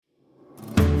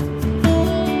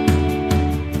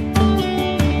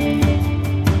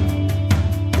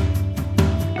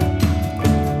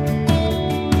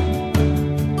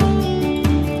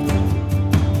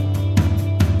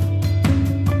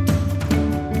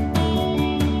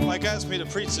asked me to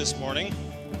preach this morning,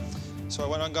 so I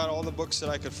went and got all the books that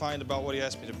I could find about what he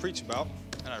asked me to preach about,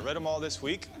 and I read them all this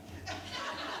week.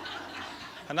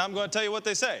 And now I'm going to tell you what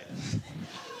they say.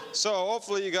 So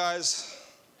hopefully you guys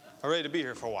are ready to be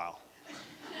here for a while.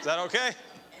 Is that okay?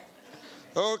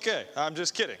 Okay, I'm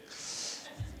just kidding.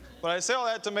 But I say all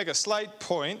that to make a slight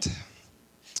point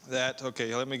that,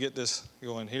 okay, let me get this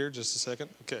going here just a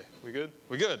second. Okay, we good?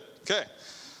 We good? Okay.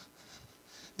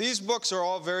 These books are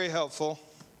all very helpful,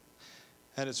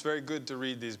 and it's very good to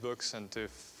read these books and to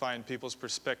find people's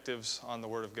perspectives on the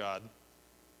Word of God.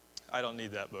 I don't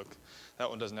need that book. That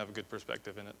one doesn't have a good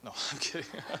perspective in it. No, I'm kidding.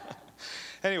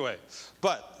 Anyway,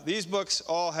 but these books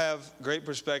all have great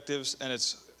perspectives, and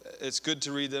it's good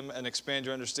to read them and expand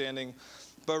your understanding.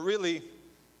 But really,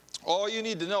 all you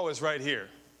need to know is right here.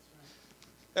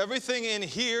 Everything in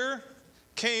here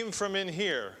came from in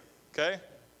here. Okay?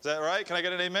 Is that right? Can I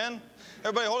get an amen?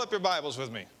 Everybody hold up your Bibles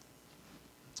with me.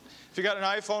 If you got an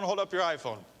iPhone, hold up your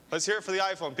iPhone. Let's hear it for the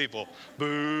iPhone people.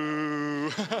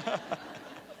 Boo.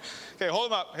 Okay,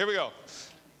 hold them up. Here we go.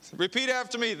 Repeat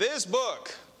after me. This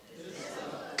book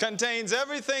contains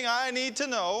everything I need to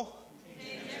know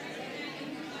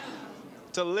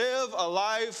to live a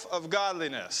life of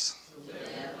godliness.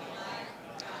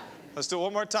 Let's do it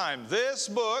one more time. This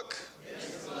book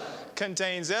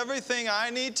contains everything I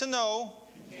need to know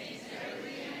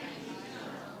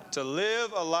to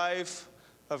live a life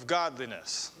of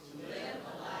godliness.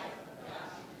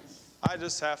 I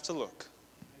just have to look.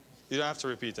 You don't have to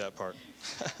repeat that part.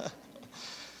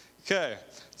 Okay.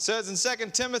 It says in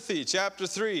 2 Timothy chapter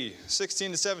 3,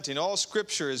 16 to 17, all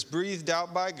Scripture is breathed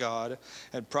out by God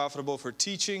and profitable for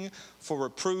teaching, for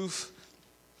reproof,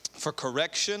 for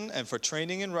correction, and for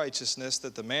training in righteousness,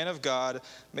 that the man of God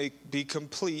may be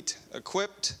complete,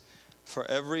 equipped for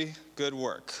every good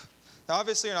work. Now,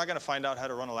 obviously, you're not going to find out how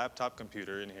to run a laptop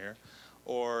computer in here,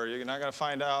 or you're not going to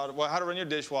find out how to run your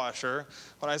dishwasher.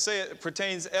 When I say it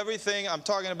pertains everything, I'm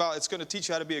talking about it's going to teach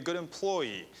you how to be a good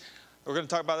employee. We're going to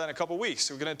talk about that in a couple weeks.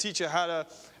 We're going to teach you how to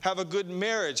have a good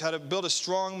marriage, how to build a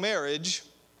strong marriage,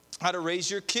 how to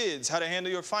raise your kids, how to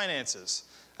handle your finances.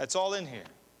 That's all in here.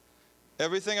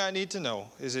 Everything I need to know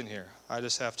is in here. I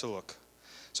just have to look.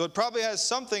 So it probably has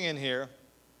something in here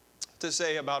to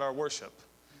say about our worship.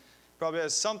 Probably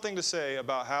has something to say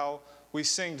about how we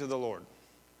sing to the Lord.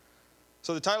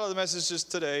 So the title of the message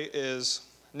just today is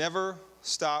Never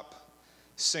Stop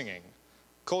Singing,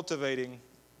 Cultivating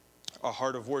a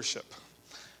Heart of Worship.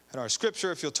 And our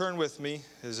scripture, if you'll turn with me,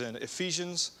 is in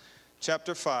Ephesians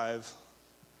chapter 5.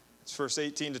 It's verse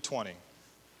 18 to 20.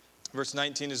 Verse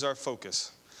 19 is our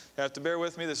focus. You have to bear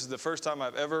with me. This is the first time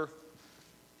I've ever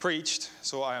preached,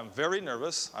 so I am very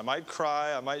nervous. I might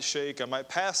cry, I might shake, I might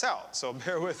pass out, so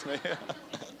bear with me.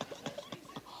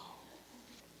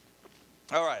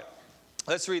 All right,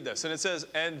 let's read this. And it says,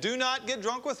 and do not get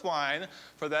drunk with wine,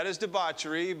 for that is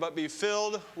debauchery, but be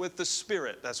filled with the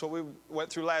Spirit. That's what we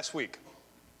went through last week.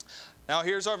 Now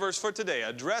here's our verse for today.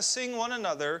 Addressing one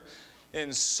another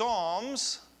in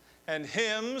psalms and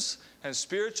hymns and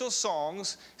spiritual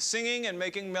songs, singing and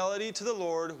making melody to the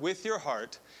Lord with your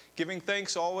heart, giving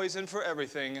thanks always and for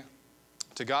everything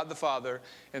to God the Father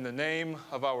in the name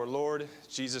of our Lord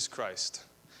Jesus Christ.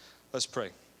 Let's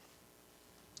pray.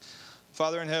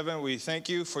 Father in heaven, we thank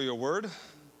you for your word.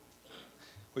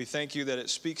 We thank you that it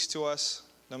speaks to us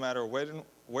no matter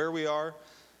where we are,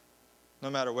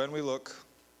 no matter when we look.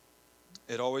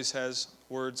 It always has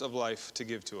words of life to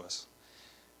give to us.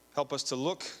 Help us to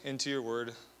look into your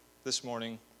word this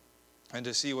morning and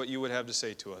to see what you would have to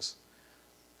say to us.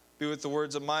 Be with the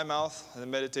words of my mouth and the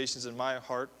meditations in my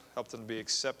heart. Help them to be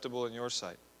acceptable in your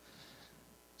sight.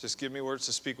 Just give me words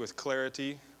to speak with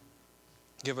clarity.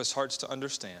 Give us hearts to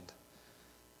understand.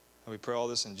 And we pray all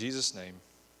this in Jesus' name.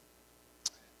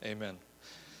 Amen.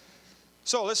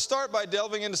 So let's start by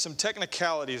delving into some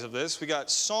technicalities of this. We got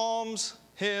psalms,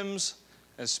 hymns,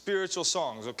 and spiritual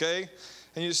songs, okay?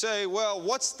 And you say, well,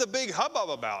 what's the big hubbub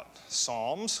about?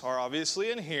 Psalms are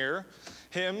obviously in here.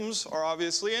 Hymns are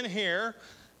obviously in here.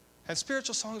 And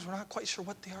spiritual songs, we're not quite sure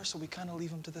what they are, so we kind of leave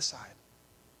them to the side.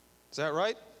 Is that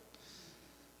right?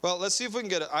 Well, let's see if we can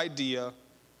get an idea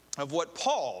of what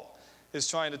Paul is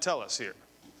trying to tell us here.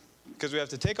 Because we have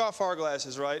to take off our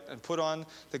glasses, right, and put on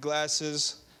the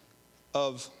glasses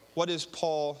of what is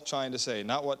Paul trying to say.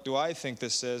 Not what do I think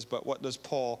this says, but what is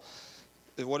Paul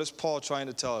trying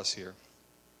to tell us here?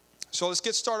 So let's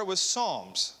get started with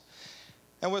Psalms.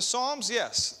 And with Psalms,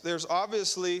 yes, there's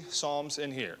obviously Psalms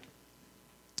in here.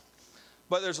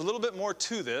 But there's a little bit more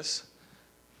to this.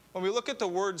 When we look at the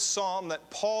word psalm that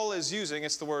Paul is using,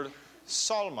 it's the word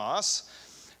psalmos.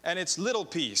 And it's little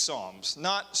p, Psalms.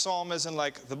 Not psalm as in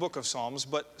like the book of Psalms,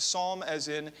 but psalm as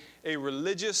in a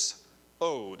religious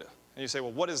ode. And you say,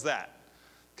 well, what is that?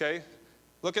 Okay,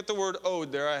 look at the word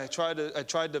ode there. I tried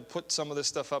to put some of this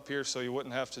stuff up here so you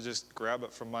wouldn't have to just grab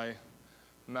it from my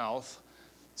mouth.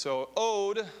 So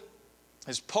ode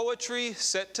is poetry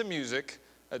set to music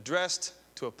addressed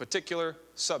to a particular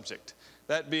subject.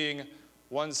 That being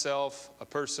oneself, a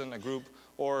person, a group,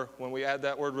 or when we add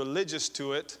that word religious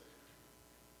to it,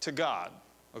 to God.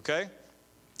 Okay?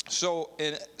 So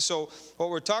what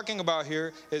we're talking about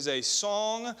here is a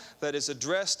song that is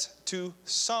addressed to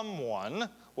someone,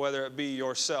 whether it be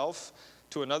yourself,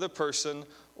 to another person,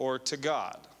 or to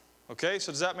God. Okay?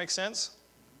 So does that make sense?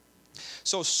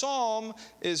 So psalm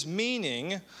is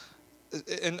meaning,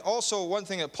 and also one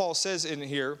thing that Paul says in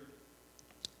here,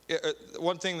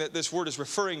 one thing that this word is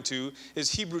referring to is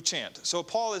Hebrew chant. So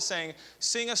Paul is saying,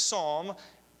 sing a psalm,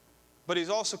 but he's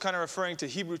also kind of referring to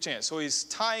Hebrew chant. So he's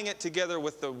tying it together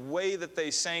with the way that they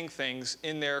sang things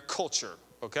in their culture.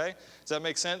 Okay? Does that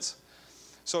make sense?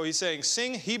 So he's saying,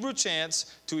 sing Hebrew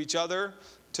chants to each other,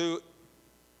 to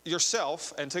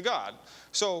yourself, and to God.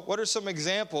 So what are some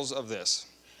examples of this?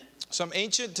 Some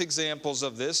ancient examples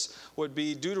of this would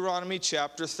be Deuteronomy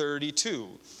chapter 32.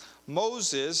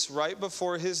 Moses, right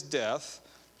before his death,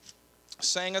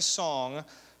 sang a song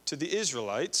to the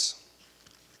Israelites.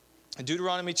 In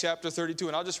Deuteronomy chapter 32,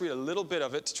 and I'll just read a little bit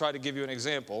of it to try to give you an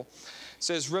example. It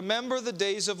says, remember the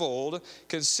days of old,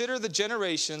 consider the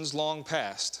generations long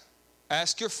past.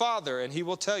 Ask your father, and he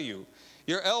will tell you,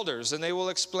 your elders, and they will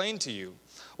explain to you.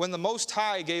 When the Most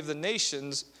High gave the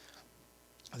nations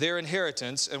their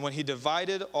inheritance, and when he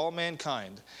divided all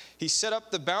mankind, he set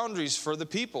up the boundaries for the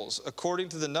peoples, according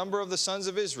to the number of the sons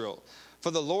of Israel.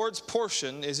 For the Lord's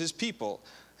portion is his people,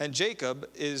 and Jacob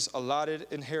is allotted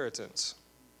inheritance.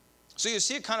 So you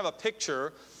see kind of a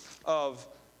picture of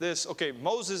this. Okay,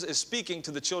 Moses is speaking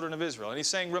to the children of Israel, and he's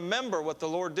saying, remember what the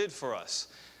Lord did for us.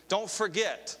 Don't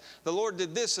forget. The Lord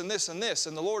did this and this and this,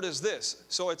 and the Lord is this.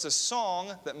 So it's a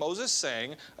song that Moses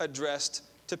sang addressed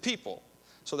to people.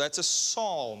 So that's a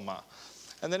psalm.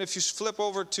 And then if you flip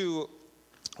over to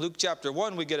Luke chapter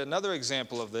 1, we get another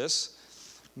example of this.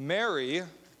 Mary,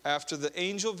 after the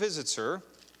angel visits her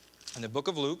in the book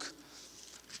of Luke,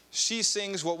 she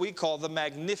sings what we call the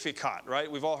Magnificat, right?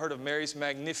 We've all heard of Mary's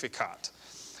Magnificat.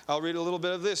 I'll read a little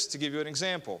bit of this to give you an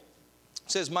example.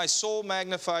 It says, my soul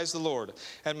magnifies the Lord,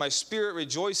 and my spirit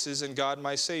rejoices in God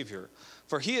my Savior.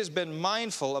 For he has been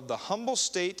mindful of the humble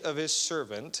state of his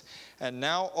servant, and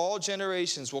now all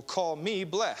generations will call me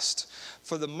blessed.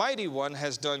 For the Mighty One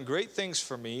has done great things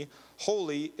for me.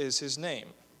 Holy is his name.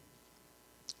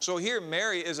 So here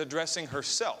Mary is addressing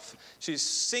herself. She's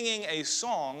singing a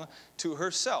song to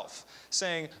herself,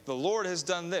 saying, the Lord has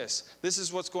done this. This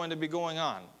is what's going to be going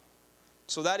on.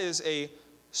 So that is a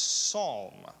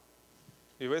psalm.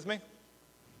 You with me?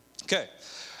 Okay.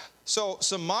 So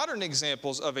some modern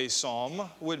examples of a psalm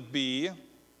would be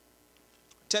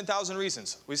 10,000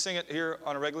 Reasons. We sing it here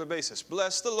on a regular basis.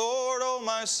 Bless the Lord, O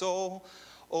my soul.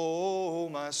 O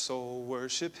my soul,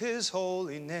 worship his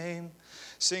holy name.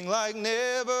 Sing like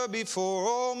never before,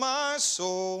 O my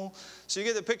soul. So you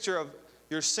get the picture of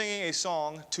you're singing a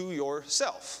song to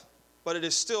yourself. But it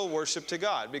is still worship to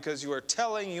God because you are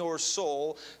telling your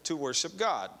soul to worship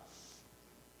God.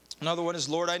 Another one is,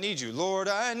 Lord, I need you. Lord,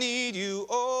 I need you.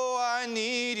 Oh, I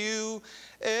need you.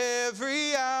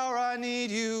 Every hour I need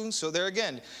you. So there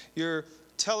again, you're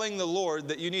telling the Lord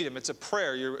that you need him. It's a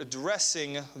prayer. You're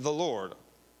addressing the Lord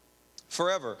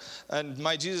forever. And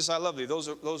my Jesus, I love thee. Those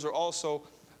are also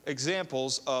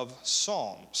examples of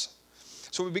psalms.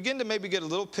 So we begin to maybe get a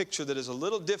little picture that is a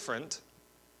little different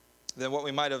than what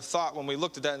we might have thought when we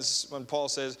looked at that when Paul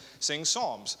says, sing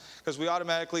psalms. Because we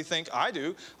automatically think,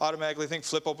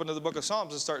 flip open to the book of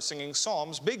Psalms and start singing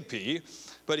psalms, big P.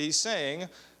 But he's saying,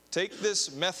 take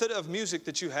this method of music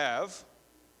that you have,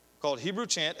 called Hebrew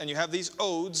chant, and you have these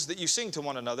odes that you sing to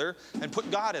one another, and put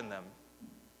God in them.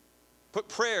 Put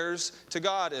prayers to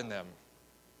God in them.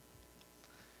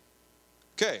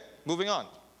 Okay, moving on.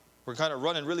 We're kind of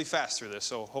running really fast through this,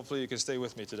 so hopefully you can stay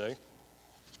with me today.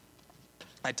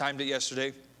 I timed it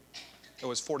yesterday. It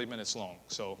was 40 minutes long,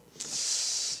 so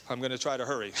I'm going to try to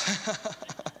hurry.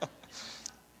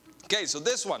 Okay, so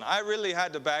this one, I really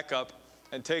had to back up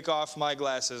and take off my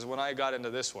glasses when I got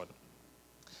into this one.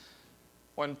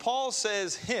 When Paul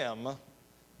says hymn,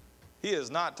 he is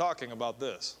not talking about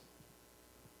this.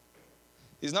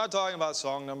 He's not talking about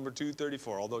song number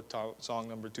 234, although song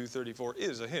number 234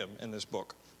 is a hymn in this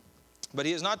book. But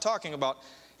he is not talking about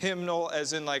hymnal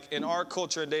as in like in our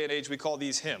culture and day and age we call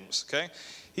these hymns, okay?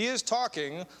 He is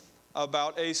talking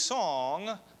about a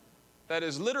song that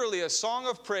is literally a song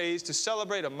of praise to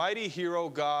celebrate a mighty hero,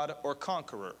 God, or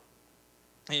conqueror.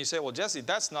 And you say, well, Jesse,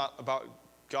 that's not about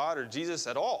God or Jesus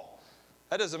at all.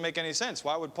 That doesn't make any sense.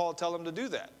 Why would Paul tell him to do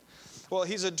that? Well,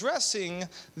 he's addressing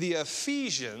the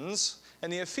Ephesians,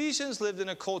 and the Ephesians lived in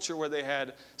a culture where they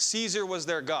had Caesar was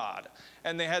their god,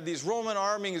 and they had these Roman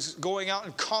armies going out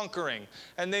and conquering,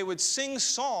 and they would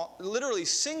literally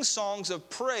sing songs of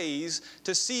praise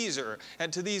to Caesar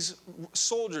and to these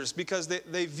soldiers, because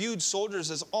they viewed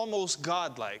soldiers as almost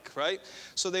godlike, right?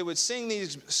 So they would sing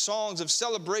these songs of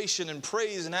celebration and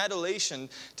praise and adulation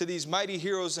to these mighty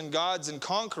heroes and gods and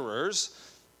conquerors.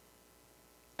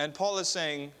 And Paul is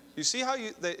saying, you see how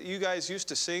you guys used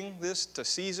to sing this to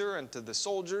Caesar and to the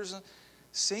soldiers?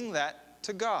 Sing that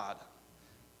to God.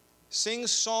 Sing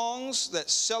songs that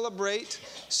celebrate,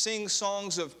 sing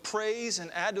songs of praise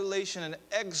and adulation and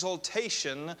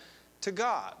exaltation to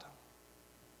God.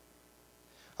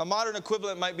 A modern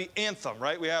equivalent might be anthem,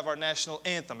 right? We have our national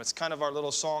anthem. It's kind of our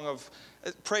little song of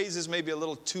praise is maybe a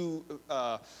little too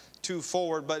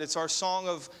forward, but it's our song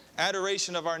of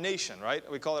adoration of our nation, right?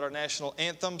 We call it our national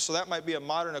anthem. So that might be a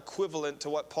modern equivalent to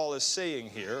what Paul is saying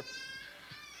here.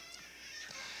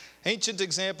 Ancient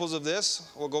examples of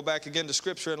this, we'll go back again to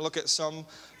Scripture and look at some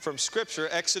from Scripture.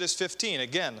 Exodus 15,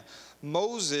 again,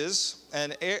 Moses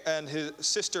and his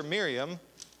sister Miriam,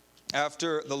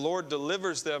 after the Lord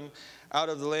delivers them out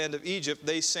of the land of Egypt,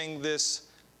 they sing this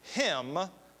hymn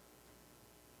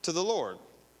to the Lord.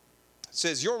 It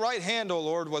says, your right hand, O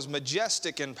Lord, was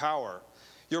majestic in power.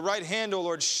 Your right hand, O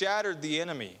Lord, shattered the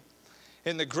enemy.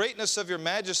 In the greatness of your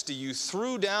majesty, you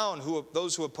threw down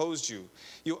those who opposed you.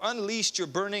 You unleashed your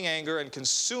burning anger and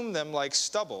consumed them like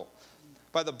stubble.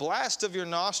 By the blast of your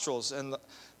nostrils, and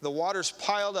the waters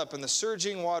piled up, and the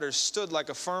surging waters stood like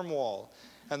a firm wall,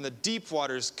 and the deep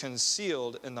waters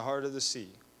concealed in the heart of the sea.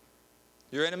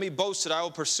 Your enemy boasted, I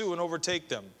will pursue and overtake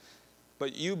them.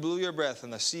 But you blew your breath,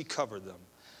 and the sea covered them.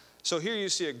 So here you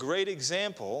see a great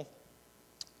example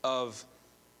of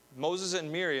Moses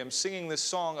and Miriam singing this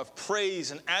song of praise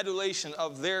and adulation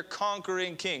of their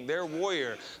conquering king, their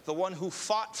warrior, the one who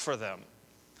fought for them.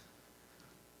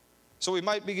 So we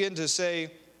might begin to say,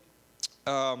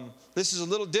 this is a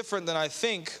little different than I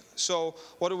think, so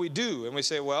what do we do? And we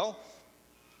say, well,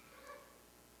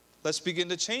 let's begin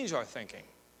to change our thinking.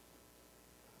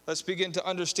 Let's begin to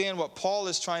understand what Paul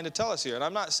is trying to tell us here. And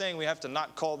I'm not saying we have to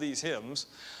not call these hymns,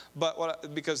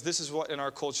 because this is what in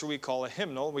our culture we call a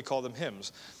hymnal. We call them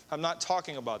hymns. I'm not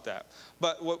talking about that.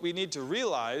 But what we need to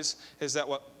realize is that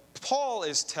what Paul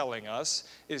is telling us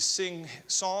is sing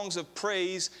songs of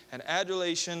praise and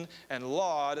adulation and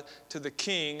laud to the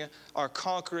King, our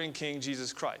conquering King,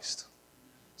 Jesus Christ.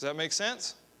 Does that make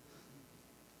sense?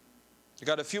 I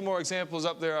got a few more examples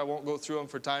up there. I won't go through them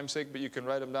for time's sake, but you can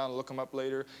write them down and look them up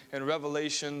later. In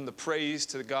Revelation, the praise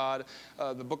to God,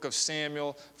 the book of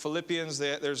Samuel, Philippians,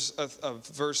 there's a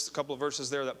couple of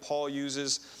verses there that Paul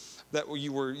uses that were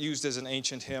used as an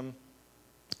ancient hymn.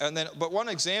 And then, but one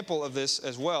example of this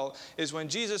as well is when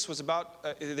Jesus was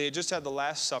they had just had the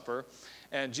Last Supper,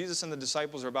 and Jesus and the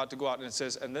disciples are about to go out, and it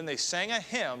says, and then they sang a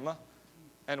hymn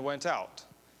and went out.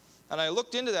 And I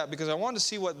looked into that because I wanted to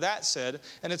see what that said.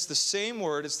 And it's the same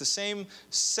word. It's the same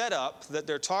setup that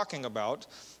they're talking about.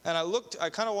 And I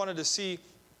kind of wanted to see,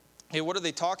 hey, what are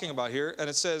they talking about here? And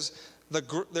it says,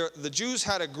 the Jews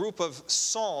had a group of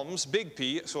psalms, big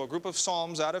P, so a group of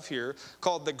psalms out of here,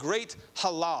 called the Great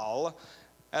Hallel.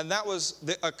 And that was,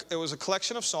 it was a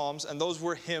collection of psalms, and those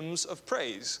were hymns of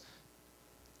praise.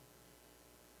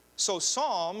 So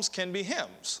psalms can be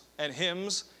hymns, and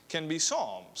hymns can be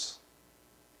psalms.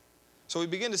 So we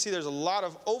begin to see there's a lot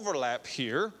of overlap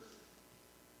here.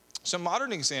 Some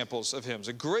modern examples of hymns.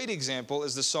 A great example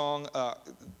is the song,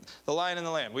 The Lion and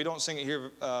the Lamb. We don't sing it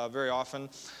here very often,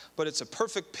 but it's a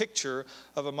perfect picture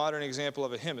of a modern example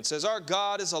of a hymn. It says, our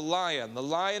God is a lion, the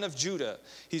Lion of Judah.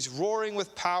 He's roaring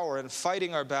with power and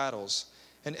fighting our battles,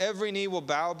 and every knee will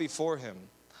bow before him.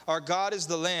 Our God is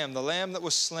the Lamb that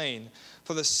was slain.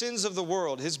 For the sins of the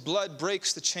world, his blood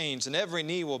breaks the chains, and every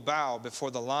knee will bow before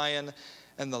the Lion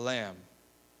and the Lamb.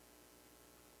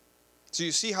 So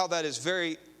you see how that is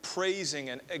very praising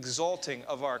and exalting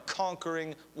of our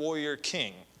conquering warrior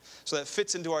king. So that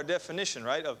fits into our definition,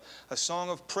 right, of a song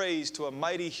of praise to a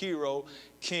mighty hero,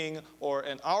 king, or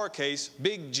in our case,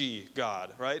 big G,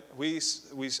 God, right? We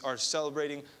are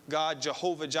celebrating God,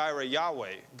 Jehovah Jireh,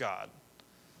 Yahweh, God.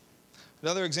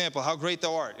 Another example, how great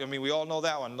thou art. I mean, we all know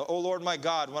that one. O Lord my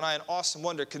God, when I in awesome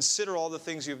wonder consider all the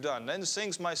things you've done. Then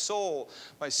sings my soul,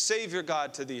 my Savior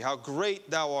God, to thee. How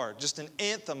great thou art. Just an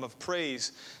anthem of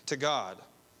praise to God.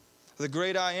 The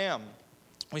great I am.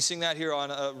 We sing that here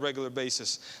on a regular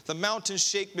basis. The mountains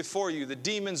shake before you. The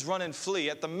demons run and flee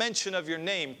at the mention of your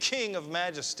name, King of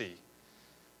majesty.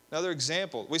 Another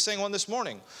example. We sang one this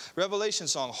morning. Revelation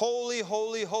song. Holy,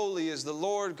 holy, holy is the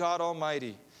Lord God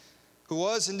Almighty, who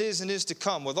was and is to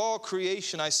come. With all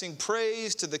creation I sing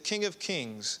praise to the King of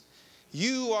kings.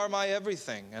 You are my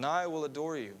everything, and I will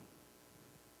adore you.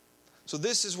 So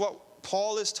this is what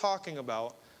Paul is talking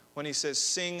about when he says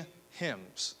sing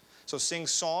hymns. So sing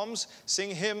psalms,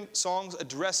 sing hymn songs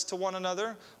addressed to one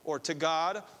another or to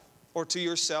God or to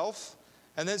yourself.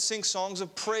 And then sing songs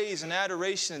of praise and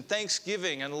adoration and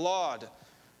thanksgiving and laud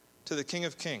to the King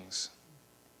of Kings.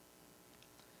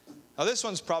 Now this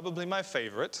one's probably my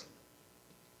favorite,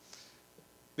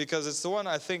 because it's the one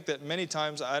I think that many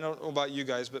times, I don't know about you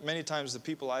guys, but many times the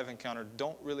people I've encountered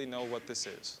don't really know what this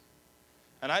is.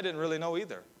 And I didn't really know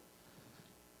either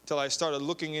till I started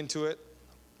looking into it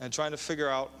and trying to figure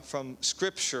out from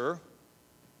Scripture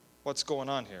what's going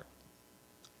on here.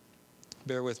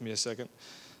 Bear with me a second.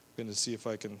 I'm going to see if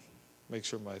I can make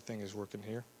sure my thing is working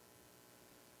here.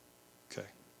 Okay.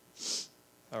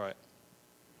 All right.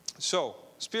 So,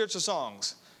 spiritual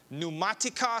songs.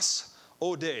 Pneumatikos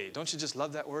ode. Don't you just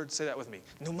love that word? Say that with me.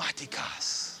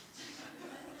 Pneumatikos.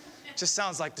 Just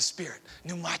sounds like the Spirit.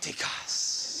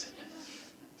 Pneumatikos.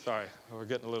 Sorry, we're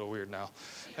getting a little weird now.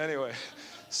 Anyway,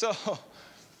 so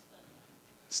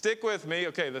stick with me.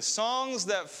 Okay, the songs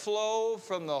that flow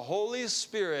from the Holy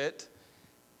Spirit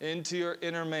into your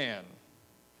inner man.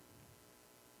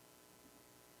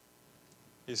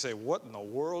 You say, what in the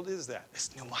world is that? It's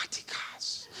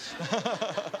pneumatikos.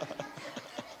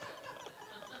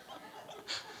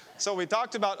 So we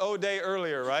talked about Ode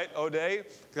earlier, right? Ode,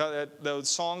 those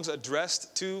songs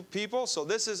addressed to people. So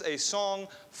this is a song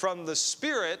from the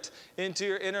Spirit into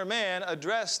your inner man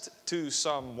addressed to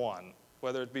someone,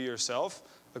 whether it be yourself,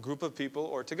 a group of people,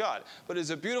 or to God. But it's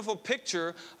a beautiful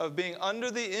picture of being under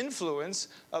the influence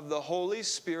of the Holy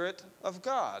Spirit of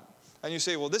God. And you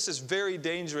say, well, this is very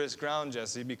dangerous ground,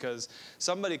 Jesse, because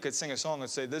somebody could sing a song and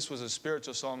say, this was a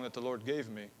spiritual song that the Lord gave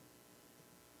me.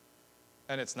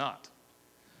 And it's not.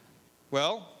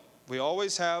 Well, we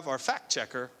always have our fact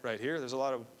checker right here. There's a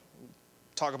lot of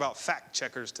talk about fact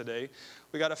checkers today.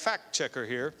 We got a fact checker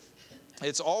here.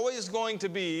 It's always going to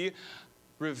be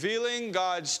revealing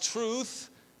God's truth,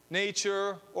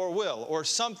 nature, or will, or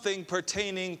something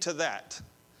pertaining to that.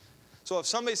 So if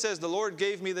somebody says, the Lord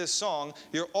gave me this song,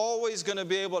 you're always going to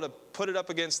be able to put it up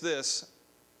against this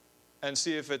and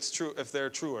see if it's true, if they're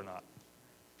true or not.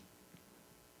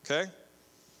 Okay?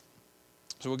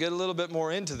 So we'll get a little bit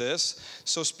more into this.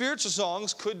 So spiritual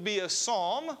songs could be a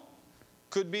psalm,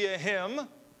 could be a hymn,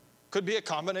 could be a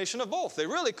combination of both. They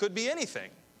really could be anything.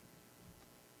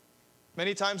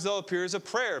 Many times they'll appear as a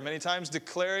prayer, many times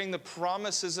declaring the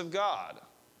promises of God.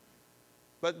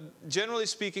 But generally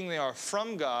speaking, they are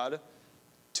from God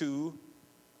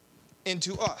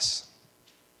into us.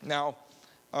 Now,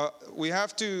 we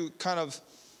have to kind of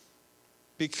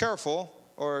be careful,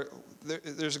 or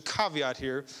there's a caveat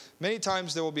here. Many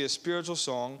times there will be a spiritual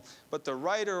song, but the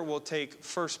writer will take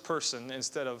first person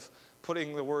instead of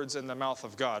putting the words in the mouth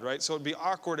of God, right? So it'd be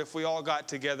awkward if we all got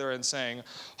together and sang,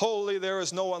 holy, there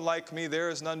is no one like me, there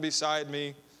is none beside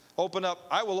me.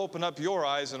 I will open up your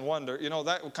eyes and wonder. You know,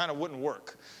 that kind of wouldn't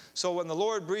work. So when the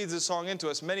Lord breathes a song into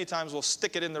us, many times we'll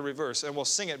stick it in the reverse and we'll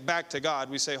sing it back to God.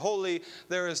 We say, holy,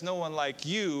 there is no one like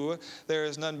you. There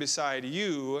is none beside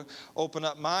you. Open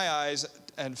up my eyes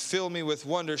and fill me with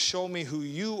wonder. Show me who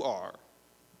you are.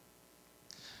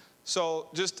 So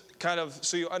just kind of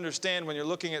so you understand when you're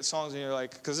looking at songs and you're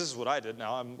like, because this is what I did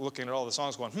now. I'm looking at all the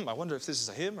songs going, I wonder if this is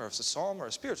a hymn or if it's a psalm or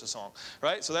a spiritual song,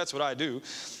 right? So that's what I do.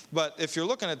 But if you're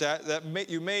looking at that,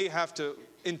 you may have to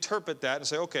interpret that and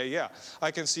say, okay, yeah,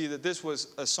 I can see that this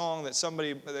was a song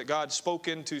that God spoke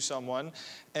into someone,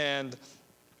 and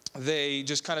they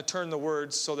just kind of turn the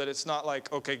words so that it's not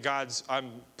like, okay,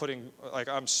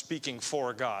 I'm speaking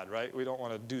for God, right? We don't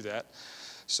want to do that.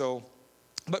 So,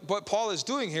 but what Paul is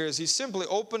doing here is he's simply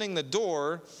opening the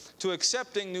door to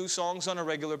accepting new songs on a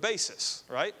regular basis,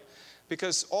 right?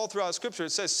 Because all throughout Scripture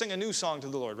it says, sing a new song to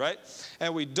the Lord, right?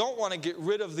 And we don't want to get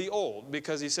rid of the old,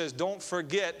 because he says, don't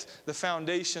forget the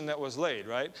foundation that was laid,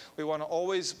 right? We want to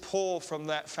always pull from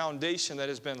that foundation that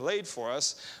has been laid for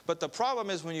us. But the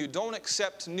problem is when you don't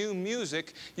accept new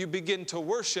music, you begin to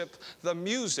worship the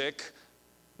music,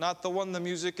 not the one the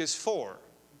music is for,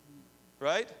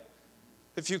 right?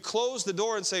 If you close the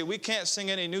door and say, we can't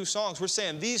sing any new songs, we're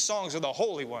saying these songs are the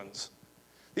holy ones.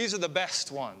 These are the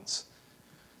best ones.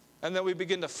 And then we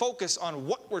begin to focus on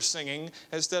what we're singing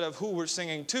instead of who we're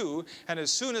singing to. And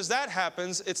as soon as that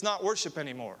happens, it's not worship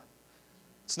anymore.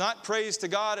 It's not praise to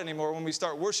God anymore when we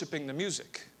start worshiping the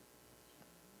music.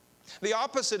 The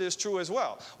opposite is true as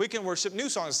well. We can worship new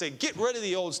songs and say, get rid of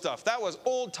the old stuff. That was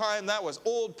old time. That was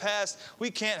old past.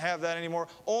 We can't have that anymore.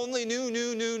 Only new,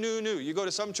 new, new, new, new. You go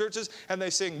to some churches and they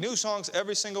sing new songs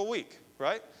every single week,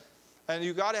 right? And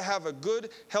you got to have a good,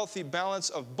 healthy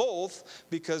balance of both,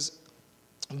 because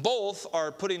both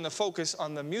are putting the focus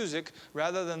on the music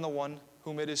rather than the one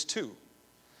whom it is to.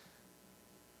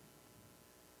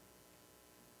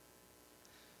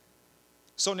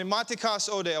 So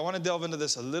pneumatikos ode, I want to delve into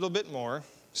this a little bit more.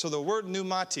 So the word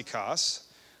pneumatikos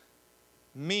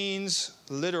means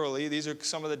literally, these are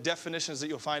some of the definitions that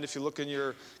you'll find if you look in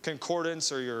your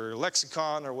concordance or your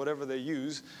lexicon or whatever they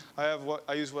use.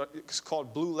 I use what is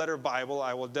called Blue Letter Bible.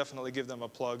 I will definitely give them a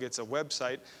plug. It's a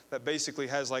website that basically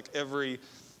has like every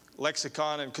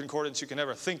lexicon and concordance you can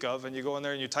ever think of, and you go in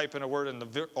there and you type in a word and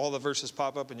all the verses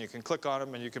pop up and you can click on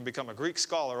them and you can become a Greek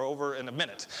scholar over in a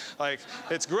minute. Like,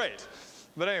 it's great.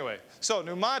 But anyway, so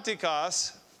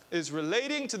pneumatikos is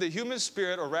relating to the human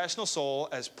spirit or rational soul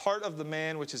as part of the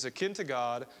man which is akin to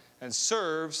God and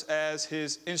serves as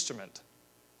his instrument.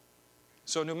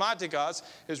 So pneumatikos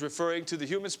is referring to the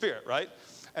human spirit, right?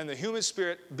 And the human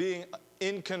spirit being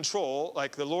in control,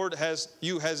 like the Lord has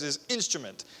you as his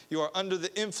instrument. You are under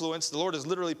the influence. The Lord is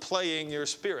literally playing your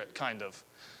spirit, kind of.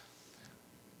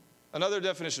 Another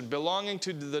definition, belonging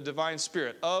to the divine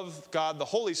spirit of God, the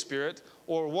Holy Spirit,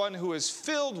 or one who is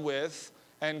filled with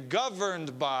and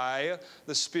governed by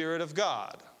the Spirit of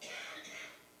God.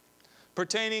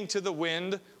 Pertaining to the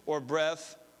wind or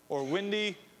breath or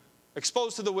windy,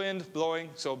 exposed to the wind, blowing,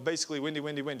 so basically windy,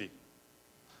 windy, windy.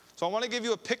 So I want to give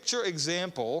you a picture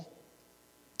example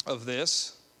of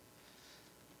this.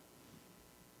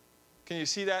 Can you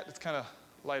see that? It's kind of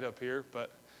light up here,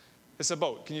 but it's a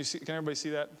boat. Can everybody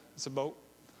see that? It's a boat.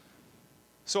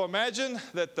 So imagine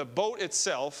that the boat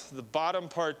itself, the bottom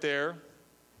part there,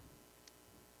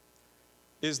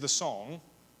 is the song.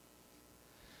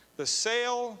 The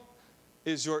sail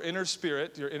is your inner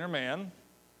spirit, your inner man.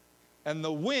 And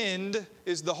the wind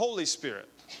is the Holy Spirit.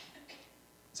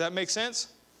 Does that make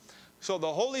sense? So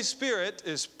the Holy Spirit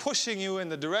is pushing you in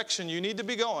the direction you need to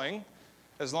be going,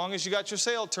 as long as you got your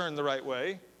sail turned the right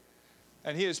way.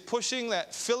 And he is pushing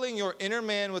that, filling your inner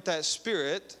man with that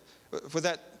spirit,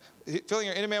 filling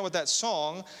your inner man with that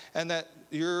song, and that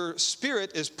your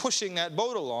spirit is pushing that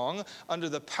boat along under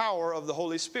the power of the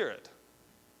Holy Spirit.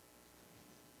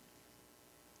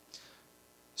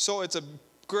 So it's a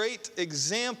great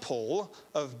example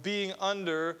of being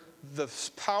under the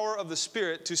power of the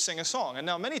Spirit to sing a song. And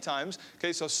now many times,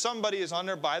 okay, so somebody is on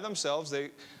there by themselves.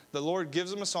 The Lord gives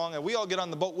them a song, and we all get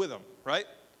on the boat with them, right?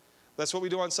 That's what we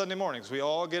do on Sunday mornings. We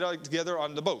all get together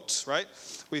on the boats, right?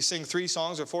 We sing 3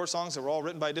 songs or 4 songs that were all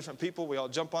written by different people. We all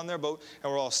jump on their boat,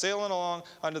 and we're all sailing along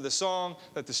under the song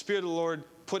that the Spirit of the Lord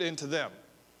put into them.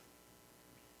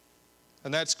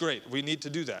 And that's great. We need to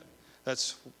do that.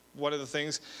 That's one of the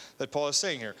things that Paul is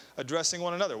saying here. Addressing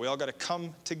one another. We all got to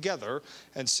come together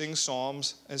and sing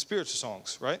psalms and spiritual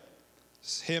songs, right?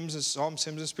 Hymns and psalms,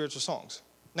 hymns and spiritual songs.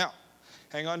 Now,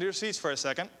 hang on to your seats for a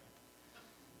second.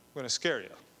 I'm going to scare you.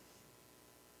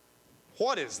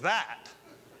 What is that?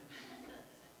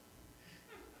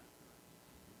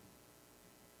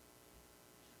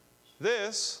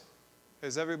 This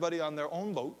is everybody on their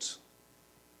own boats,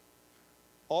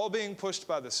 all being pushed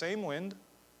by the same wind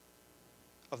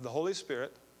of the Holy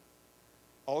Spirit,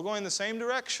 all going the same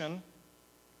direction,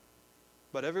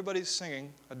 but everybody's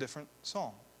singing a different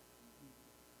song.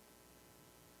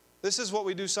 This is what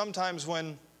we do sometimes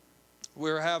when we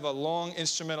have a long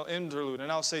instrumental interlude, and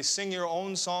I'll say, sing your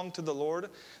own song to the Lord.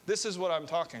 This is what I'm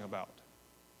talking about.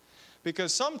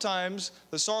 Because sometimes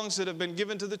the songs that have been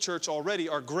given to the church already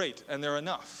are great, and they're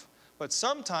enough. But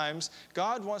sometimes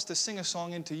God wants to sing a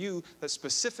song into you that's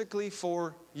specifically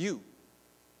for you.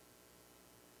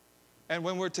 And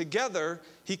when we're together,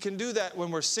 He can do that.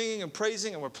 When we're singing and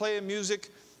praising and we're playing music,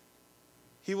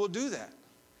 He will do that.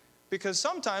 Because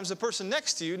sometimes the person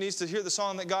next to you needs to hear the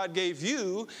song that God gave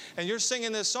you, and you're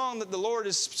singing this song that the Lord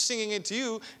is singing into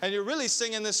you, and you're really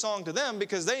singing this song to them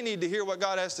because they need to hear what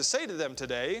God has to say to them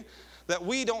today that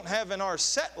we don't have in our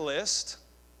set list.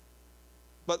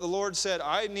 But the Lord said,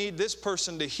 I need this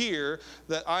person to hear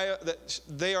that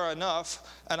they are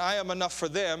enough, and I am enough for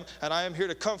them, and I am here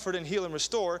to comfort and heal and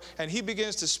restore. And He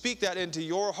begins to speak that into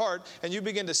your heart, and you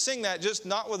begin to sing that, just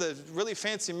not with a really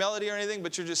fancy melody or anything,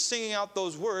 but you're just singing out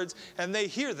those words, and they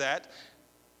hear that,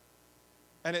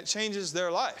 and it changes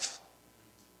their life.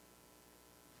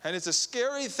 And it's a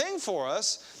scary thing for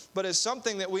us, but it's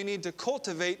something that we need to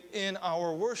cultivate in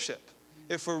our worship.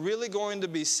 if we're really going to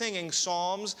be singing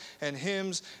psalms and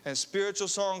hymns and spiritual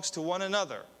songs to one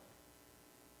another.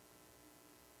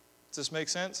 Does this make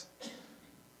sense?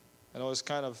 I know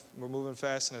we're moving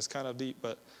fast and it's kind of deep,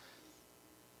 but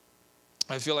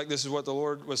I feel like this is what the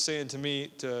Lord was saying to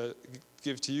me to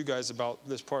give to you guys about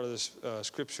this part of this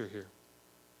scripture here.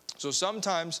 So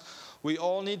sometimes we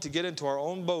all need to get into our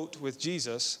own boat with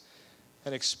Jesus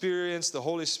and experience the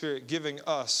Holy Spirit giving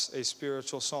us a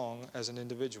spiritual song as an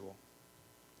individual.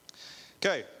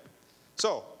 Okay,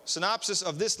 so synopsis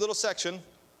of this little section.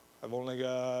 I've only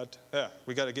got,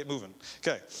 we got to get moving.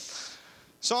 Okay.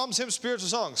 Psalms, hymns, spiritual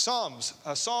songs. Psalms,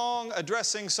 a song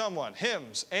addressing someone.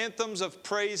 Hymns, anthems of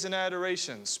praise and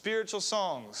adoration. Spiritual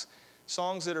songs,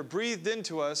 songs that are breathed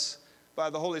into us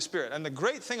by the Holy Spirit. And the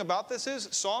great thing about this is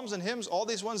psalms and hymns, all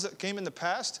these ones that came in the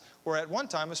past, were at one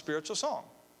time a spiritual song,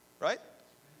 right?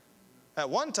 At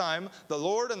one time, the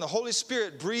Lord and the Holy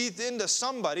Spirit breathed into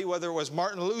somebody, whether it was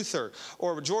Martin Luther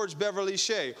or George Beverly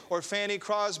Shea or Fanny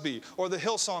Crosby or the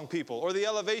Hillsong people or the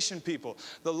Elevation people.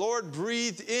 The Lord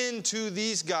breathed into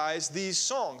these guys these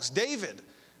songs. David,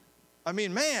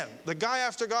 the guy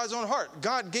after God's own heart.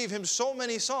 God gave him so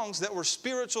many songs that were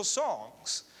spiritual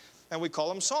songs. And we call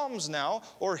them psalms now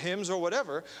or hymns or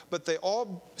whatever, but they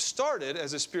all started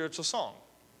as a spiritual song.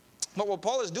 But what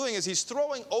Paul is doing is he's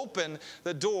throwing open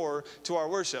the door to our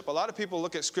worship. A lot of people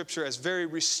look at Scripture as very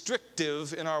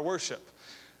restrictive in our worship.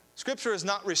 Scripture is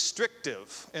not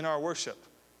restrictive in our worship.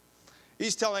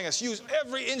 He's telling us, use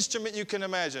every instrument you can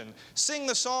imagine. Sing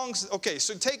the songs. Okay,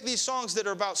 so take these songs that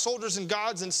are about soldiers and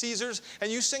gods and Caesars,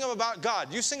 and you sing them about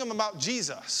God. You sing them about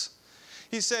Jesus.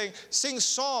 He's saying, sing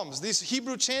psalms, these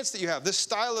Hebrew chants that you have, this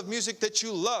style of music that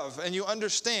you love and you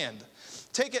understand.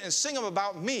 Take it and sing them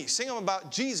about me. Sing them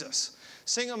about Jesus.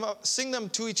 Sing them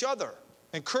to each other.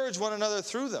 Encourage one another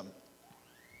through them.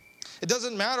 It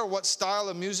doesn't matter what style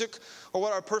of music or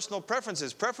what our personal preference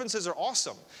is. Preferences are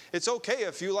awesome. It's okay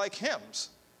if you like hymns.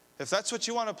 If that's what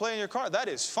you want to play in your car, that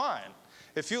is fine.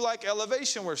 If you like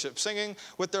elevation worship, singing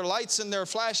with their lights and their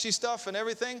flashy stuff and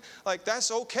everything,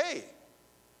 that's okay.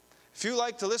 If you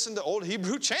like to listen to old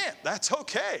Hebrew chant, that's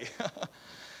okay.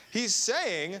 He's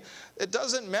saying it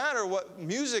doesn't matter what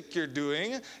music you're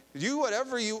doing.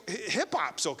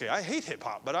 Hip-hop's okay. I hate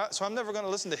hip-hop, so I'm never going to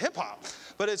listen to hip-hop.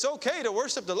 But it's okay to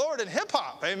worship the Lord in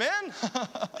hip-hop. Amen?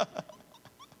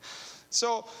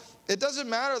 So it doesn't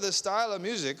matter the style of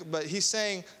music, but he's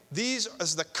saying these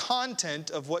is the content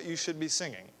of what you should be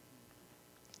singing.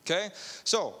 Okay?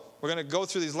 So we're going to go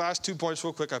through these last 2 points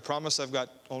real quick. I promise I've got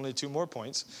only 2 more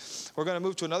points. We're going to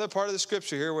move to another part of the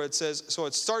scripture here where it says, so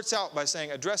it starts out by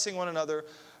saying addressing one another,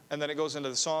 and then it goes into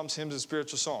the psalms, hymns, and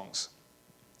spiritual songs.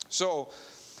 So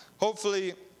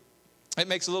hopefully it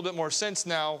makes a little bit more sense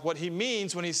now what he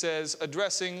means when he says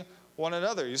addressing one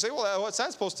another. You say, well, what's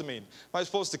that supposed to mean? Am I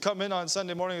supposed to come in on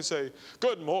Sunday morning and say,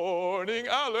 good morning,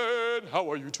 Alan,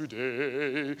 how are you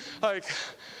today?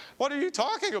 What are you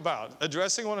talking about?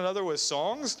 Addressing one another with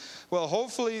songs? Well,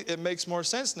 hopefully it makes more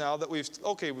sense now that we've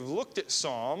looked at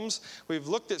psalms, we've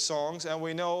looked at songs, and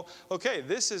we know, okay,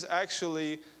 this is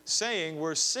actually saying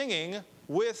we're singing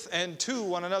with and to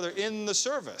one another in the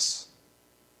service.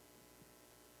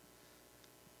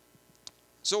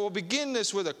 So we'll begin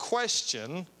this with a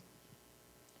question.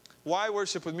 Why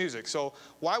worship with music? So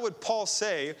why would Paul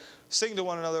say, sing to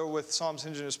one another with psalms,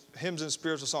 hymns, and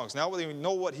spiritual songs? Now that we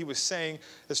know what he was saying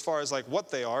as far as what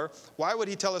they are, why would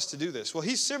he tell us to do this? Well,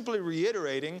 he's simply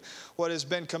reiterating what has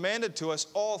been commanded to us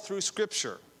all through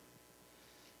Scripture.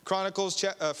 1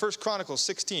 Chronicles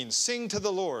 16, sing to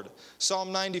the Lord.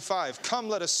 Psalm 95, come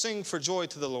let us sing for joy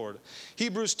to the Lord.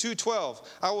 Hebrews 2:12,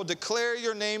 I will declare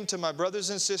your name to my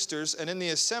brothers and sisters, and in the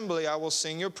assembly I will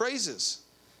sing your praises.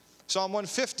 Psalm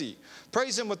 150,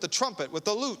 praise him with the trumpet, with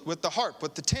the lute, with the harp,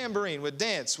 with the tambourine, with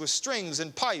dance, with strings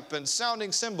and pipe and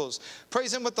sounding cymbals.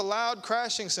 Praise him with the loud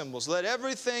crashing cymbals. Let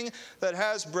everything that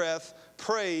has breath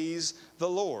praise the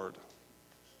Lord.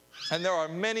 And there are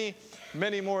many,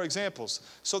 many more examples.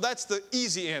 So that's the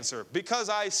easy answer. Because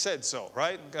I said so,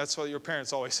 right? That's what your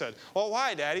parents always said. Well,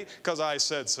 why, Daddy? Because I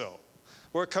said so.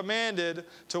 We're commanded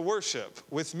to worship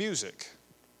with music.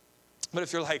 But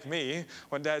if you're like me,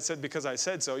 when Dad said, because I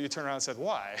said so, you turn around and said,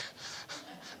 why?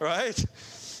 Right?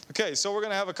 Okay, so we're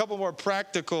going to have a couple more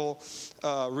practical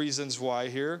reasons why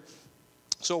here.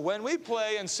 So when we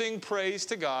play and sing praise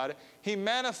to God, he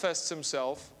manifests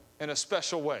himself in a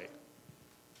special way.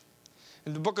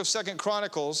 In the book of 2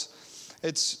 Chronicles,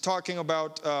 it's talking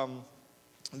about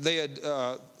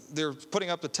they're putting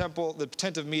up the temple, the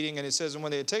tent of meeting, and it says, and when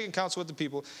they had taken counsel with the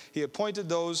people, he appointed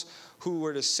those who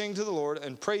were to sing to the Lord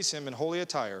and praise him in holy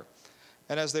attire.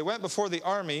 And as they went before the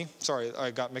army, sorry, I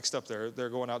got mixed up there. They're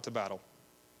going out to battle.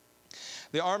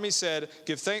 The army said,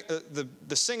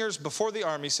 the singers before the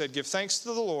army said, give thanks to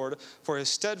the Lord, for his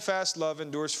steadfast love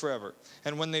endures forever.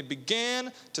 And when they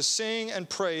began to sing and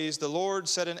praise, the Lord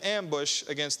set an ambush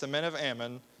against the men of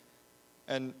Ammon,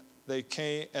 and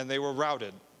they were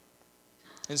routed.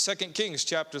 In 2 Kings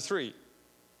chapter 3,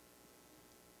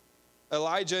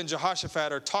 Elijah and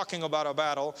Jehoshaphat are talking about a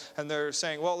battle, and they're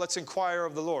saying, well, let's inquire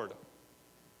of the Lord.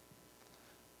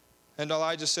 And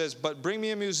Elijah says, but bring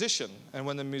me a musician. And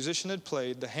when the musician had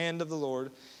played, the hand of the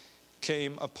Lord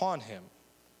came upon him.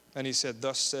 And he said,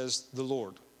 thus says the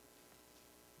Lord.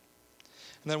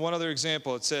 And then one other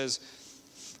example, it says,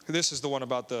 this is the one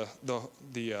about the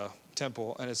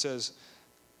temple. And it says,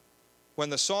 when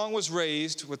the song was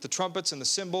raised with the trumpets and the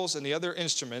cymbals and the other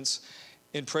instruments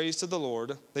in praise to the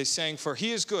Lord, they sang, for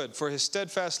he is good, for his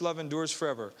steadfast love endures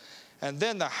forever. And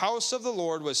then the house of the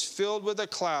Lord was filled with a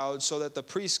cloud, so that the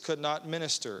priests could not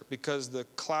minister, because the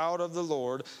cloud of the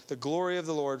Lord, the glory of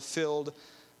the Lord, filled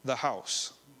the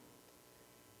house.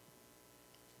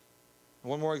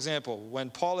 One more example. When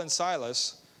Paul and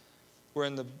Silas were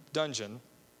in the dungeon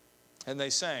and they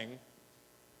sang,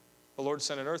 the Lord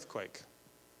sent an earthquake.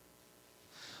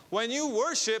 When you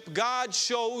worship, God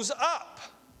shows up.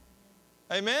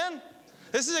 Amen?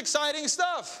 This is exciting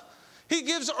stuff. He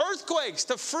gives earthquakes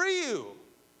to free you.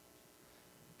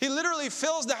 He literally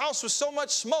fills the house with so much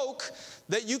smoke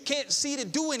that you can't see to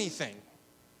do anything.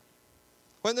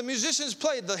 When the musicians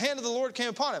played, the hand of the Lord came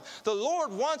upon him. The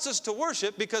Lord wants us to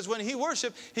worship, because when he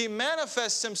worships, he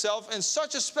manifests himself in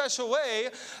such a special way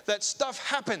that stuff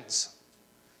happens.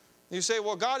 You say,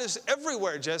 well, God is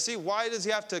everywhere, Jesse. Why does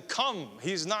he have to come?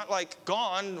 He's not like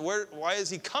gone. Why is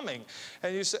he coming?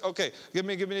 And you say, okay, give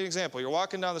me an example. You're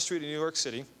walking down the street in New York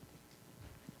City,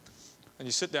 and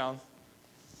you sit down,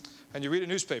 and you read a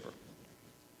newspaper.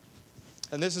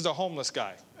 And this is a homeless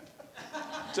guy.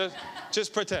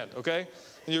 Just pretend, okay?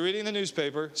 And you're reading the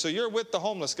newspaper, so you're with the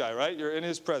homeless guy, right? You're in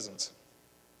his presence.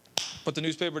 Put the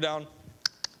newspaper down,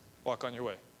 walk on your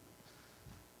way.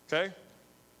 Okay?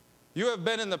 You have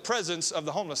been in the presence of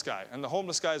the homeless guy, and the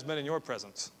homeless guy has been in your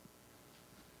presence.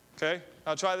 Okay?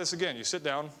 Now try this again. You sit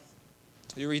down,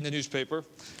 you're reading the newspaper,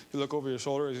 you look over your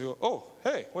shoulder, and you go, oh,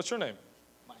 hey, what's your name?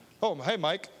 Oh, hey,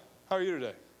 Mike. How are you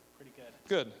today? Pretty good.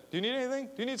 Good. Do you need anything?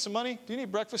 Do you need some money? Do you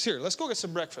need breakfast? Here, let's go get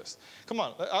some breakfast. Come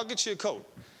on, I'll get you a coat.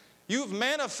 You've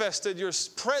manifested your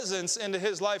presence into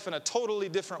his life in a totally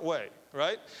different way,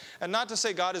 right? And not to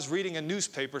say God is reading a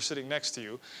newspaper sitting next to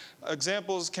you.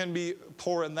 Examples can be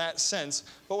poor in that sense.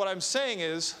 But what I'm saying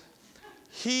is,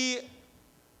 you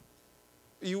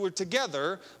were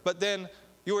together, but then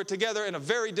you were together in a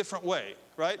very different way.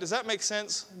 Right? Does that make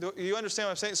sense? Do you understand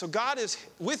what I'm saying? So God is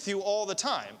with you all the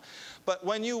time. But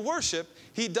when you worship,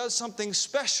 he does something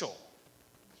special.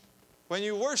 When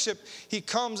you worship, he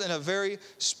comes in a very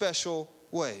special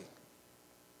way.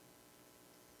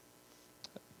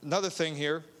 Another thing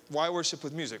here, why worship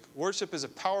with music? Worship is a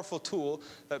powerful tool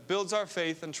that builds our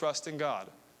faith and trust in God.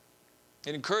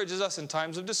 It encourages us in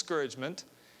times of discouragement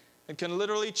and can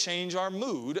literally change our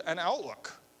mood and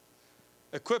outlook.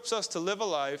 Equips us to live a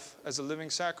life as a living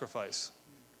sacrifice.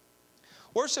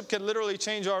 Worship can literally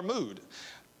change our mood.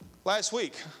 Last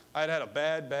week, I had a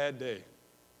bad day.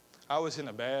 I was in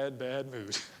a bad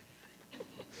mood.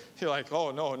 You're like,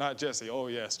 oh, no, not Jesse. Oh,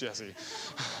 yes, Jesse.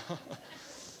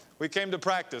 We came to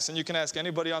practice, and you can ask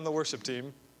anybody on the worship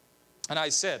team. And I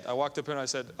walked up here and I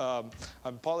said, I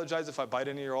apologize if I bite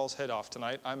any of your all's head off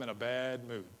tonight. I'm in a bad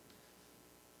mood.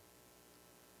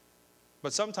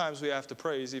 But sometimes we have to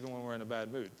praise even when we're in a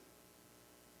bad mood.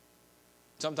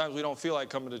 Sometimes we don't feel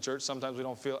like coming to church. Sometimes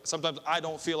I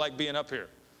don't feel like being up here.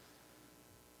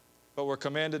 But we're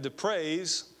commanded to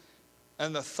praise.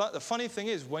 And the funny thing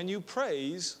is, when you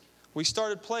praise, we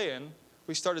started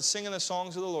singing the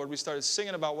songs of the Lord. We started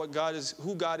singing about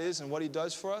who God is and what he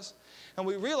does for us. And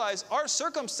we realized our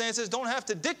circumstances don't have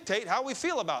to dictate how we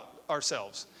feel about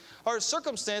ourselves. Our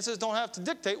circumstances don't have to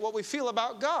dictate what we feel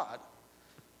about God.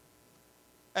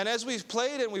 And as we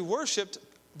played and we worshiped,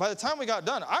 by the time we got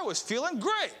done, I was feeling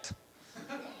great.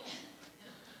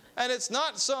 And it's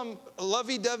not some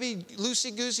lovey-dovey,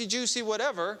 loosey-goosey, juicy,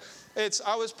 whatever.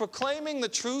 I was proclaiming the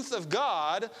truth of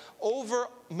God over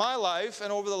my life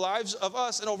and over the lives of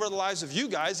us and over the lives of you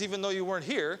guys, even though you weren't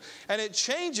here. And it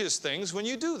changes things when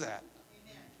you do that.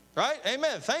 Amen. Right?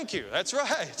 Amen. Thank you. That's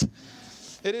right.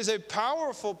 It is a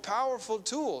powerful, powerful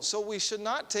tool. So we should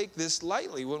not take this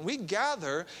lightly. When we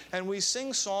gather and we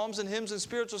sing psalms and hymns and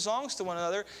spiritual songs to one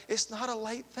another, it's not a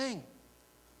light thing.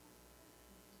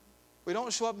 We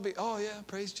don't show up and be, oh yeah,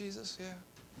 praise Jesus, yeah.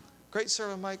 Great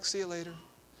sermon, Mike, see you later.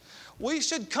 We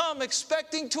should come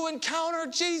expecting to encounter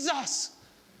Jesus.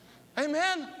 Amen?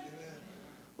 Amen.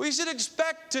 We should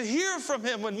expect to hear from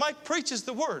him when Mike preaches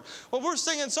the word. When we're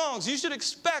singing songs, you should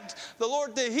expect the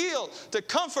Lord to heal, to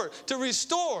comfort, to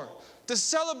restore, to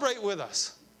celebrate with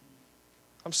us.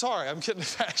 I'm sorry, I'm getting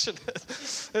passionate.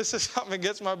 This is something that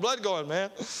gets my blood going,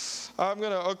 man.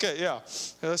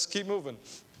 Let's keep moving.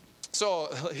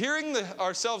 So, hearing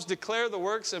ourselves declare the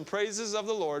works and praises of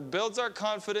the Lord builds our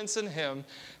confidence in him,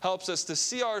 helps us to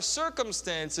see our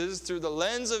circumstances through the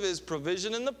lens of his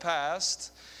provision in the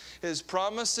past, his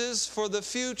promises for the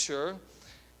future,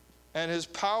 and his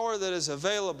power that is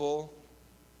available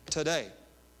today.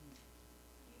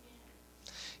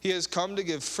 He has come to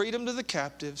give freedom to the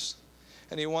captives,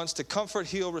 and he wants to comfort,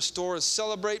 heal, restore,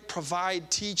 celebrate, provide,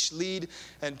 teach, lead,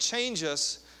 and change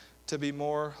us to be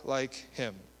more like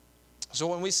him. So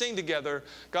when we sing together,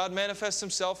 God manifests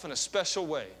himself in a special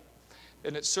way.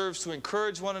 And it serves to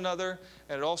encourage one another,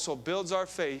 and it also builds our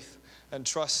faith and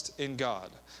trust in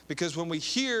God. Because when we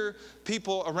hear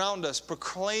people around us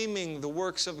proclaiming the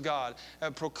works of God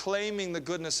and proclaiming the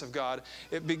goodness of God,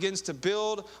 it begins to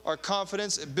build our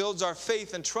confidence, it builds our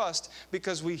faith and trust,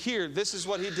 because we hear this is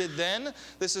what he did then,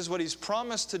 this is what he's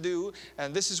promised to do,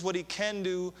 and this is what he can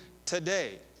do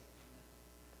today.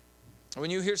 When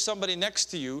you hear somebody next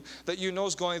to you that you know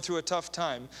is going through a tough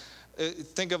time,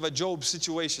 think of a Job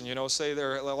situation, say they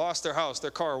lost their house,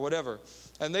 their car, whatever,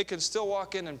 and they can still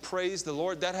walk in and praise the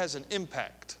Lord. That has an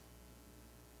impact.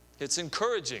 It's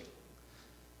encouraging.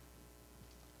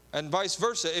 And vice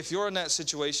versa, if you're in that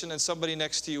situation and somebody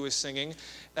next to you is singing,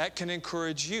 that can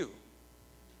encourage you.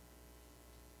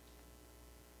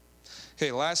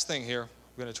 Okay, last thing here. I'm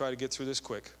going to try to get through this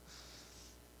quick.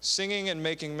 Singing and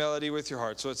making melody with your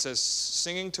heart. So it says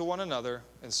singing to one another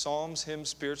in psalms, hymns,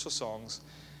 spiritual songs,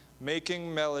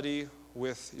 making melody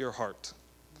with your heart.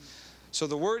 So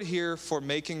the word here for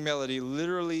making melody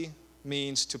literally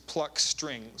means to pluck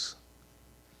strings.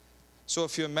 So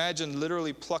if you imagine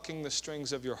literally plucking the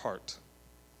strings of your heart.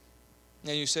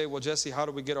 And you say, well, Jesse, how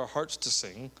do we get our hearts to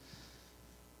sing?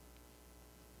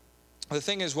 The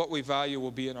thing is, what we value will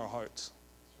be in our hearts.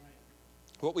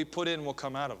 What we put in will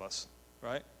come out of us,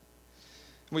 right?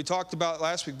 We talked about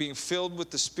last week being filled with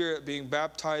the Spirit, being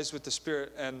baptized with the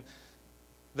Spirit, and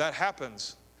that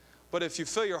happens. But if you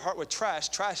fill your heart with trash,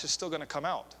 trash is still going to come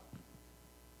out.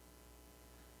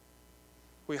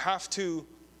 We have to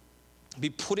be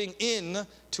putting in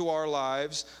to our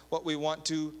lives what we want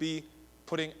to be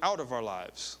putting out of our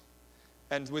lives.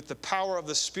 And with the power of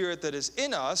the Spirit that is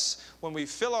in us, when we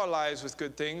fill our lives with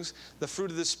good things, the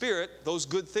fruit of the Spirit, those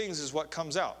good things is what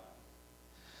comes out.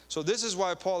 So this is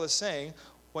why Paul is saying,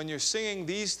 when you're singing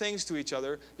these things to each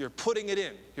other, you're putting it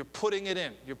in. You're putting it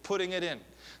in. You're putting it in.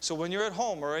 So when you're at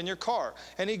home or in your car,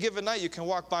 any given night you can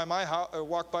walk by my house or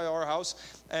walk by our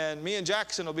house, and me and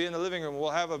Jackson will be in the living room.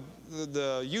 We'll have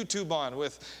the YouTube on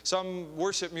with some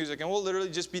worship music, and we'll literally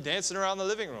just be dancing around the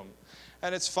living room.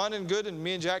 And it's fun and good, and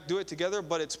me and Jack do it together,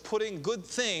 but it's putting good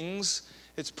things,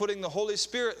 it's putting the Holy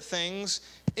Spirit things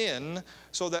in,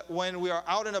 so that when we are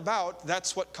out and about,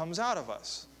 that's what comes out of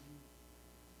us.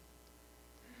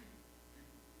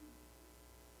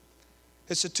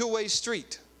 It's a two-way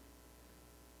street.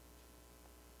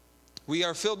 We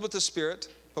are filled with the Spirit,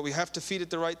 but we have to feed it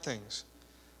the right things.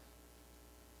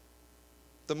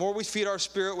 The more we feed our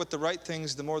spirit with the right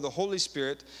things, the more the Holy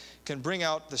Spirit can bring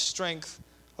out the strength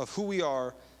of who we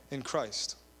are in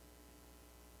Christ.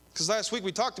 Because last week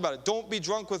we talked about it. Don't be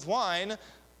drunk with wine,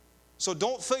 so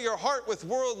don't fill your heart with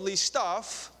worldly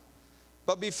stuff,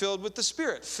 but be filled with the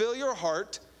Spirit. Fill your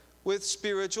heart with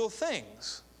spiritual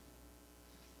things.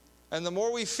 And the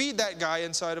more we feed that guy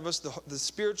inside of us, the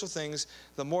spiritual things,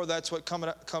 the more that's what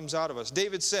comes out of us.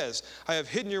 David says, I have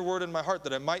hidden your word in my heart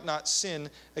that I might not sin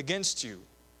against you.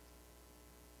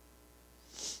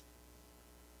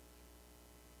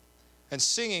 And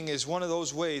singing is one of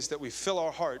those ways that we fill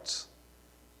our hearts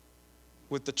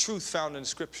with the truth found in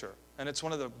Scripture. And it's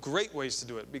one of the great ways to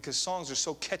do it, because songs are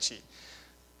so catchy.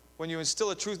 When you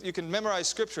instill a truth, you can memorize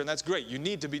Scripture, and that's great. You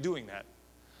need to be doing that.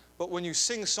 But when you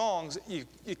sing songs,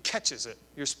 it catches it.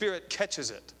 Your spirit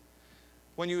catches it.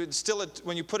 When you instill it,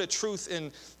 when you put a truth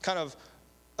in kind of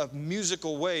a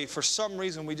musical way, for some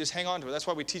reason we just hang on to it. That's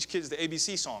why we teach kids the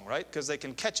ABC song, right? Because they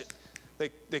can catch it.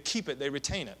 They keep it. They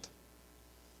retain it.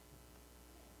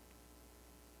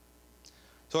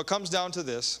 So it comes down to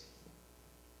this.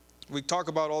 We talk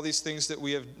about all these things that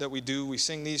we do. We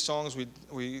sing these songs.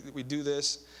 We do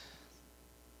this.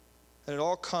 And it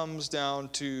all comes down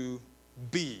to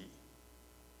be.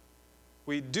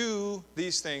 We do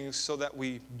these things so that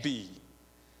we be.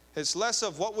 It's less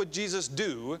of what would Jesus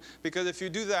do, because if you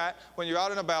do that when you're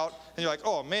out and about and you're like,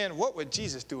 oh man, what would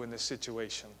Jesus do in this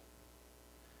situation?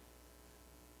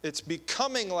 It's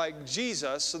becoming like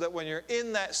Jesus so that when you're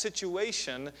in that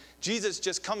situation, Jesus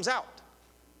just comes out,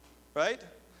 right?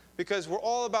 Because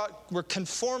we're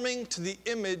conforming to the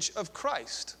image of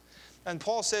Christ. And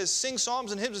Paul says, sing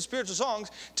psalms and hymns and spiritual songs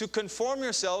to conform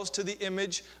yourselves to the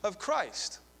image of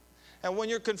Christ. And when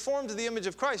you're conformed to the image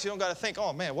of Christ, you don't got to think,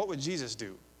 oh man, what would Jesus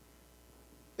do?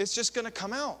 It's just going to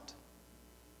come out.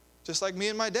 Just like me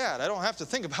and my dad. I don't have to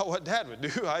think about what dad would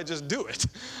do. I just do it.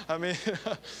 I mean,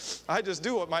 I just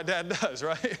do what my dad does,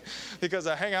 right? Because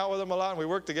I hang out with him a lot and we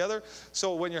work together.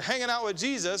 So when you're hanging out with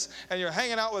Jesus and you're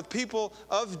hanging out with people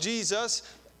of Jesus,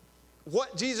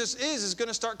 what Jesus is going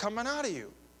to start coming out of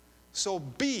you. So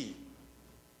be.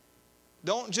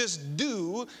 Don't just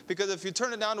do, because if you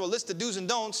turn it down to a list of do's and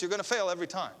don'ts, you're going to fail every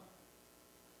time.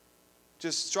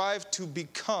 Just strive to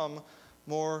become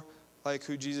more like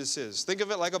who Jesus is. Think of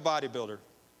it like a bodybuilder.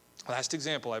 Last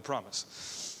example, I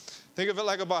promise. Think of it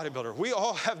like a bodybuilder. We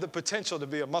all have the potential to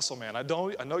be a muscle man. I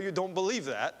know you don't believe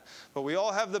that, but we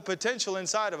all have the potential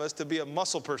inside of us to be a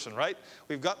muscle person, right?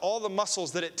 We've got all the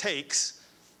muscles that it takes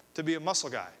to be a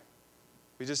muscle guy.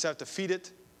 We just have to feed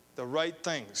it the right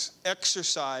things.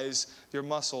 Exercise your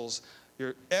muscles.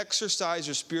 Exercise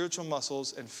your spiritual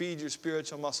muscles and feed your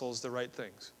spiritual muscles the right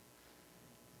things.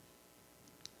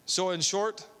 So in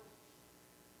short,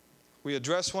 we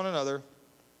address one another,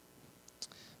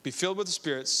 be filled with the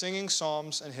Spirit, singing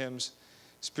psalms and hymns,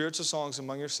 spiritual songs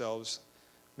among yourselves,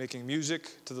 making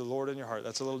music to the Lord in your heart.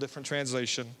 That's a little different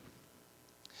translation,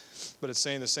 but it's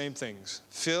saying the same things.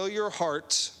 Fill your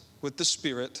hearts with the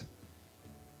Spirit,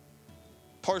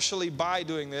 partially by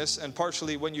doing this, and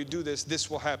partially when you do this,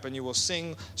 this will happen. You will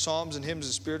sing psalms and hymns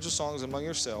and spiritual songs among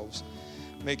yourselves,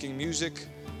 making music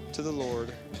to the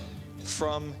Lord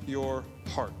from your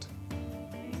heart.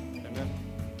 Amen.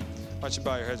 Why don't you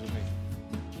bow your heads with me?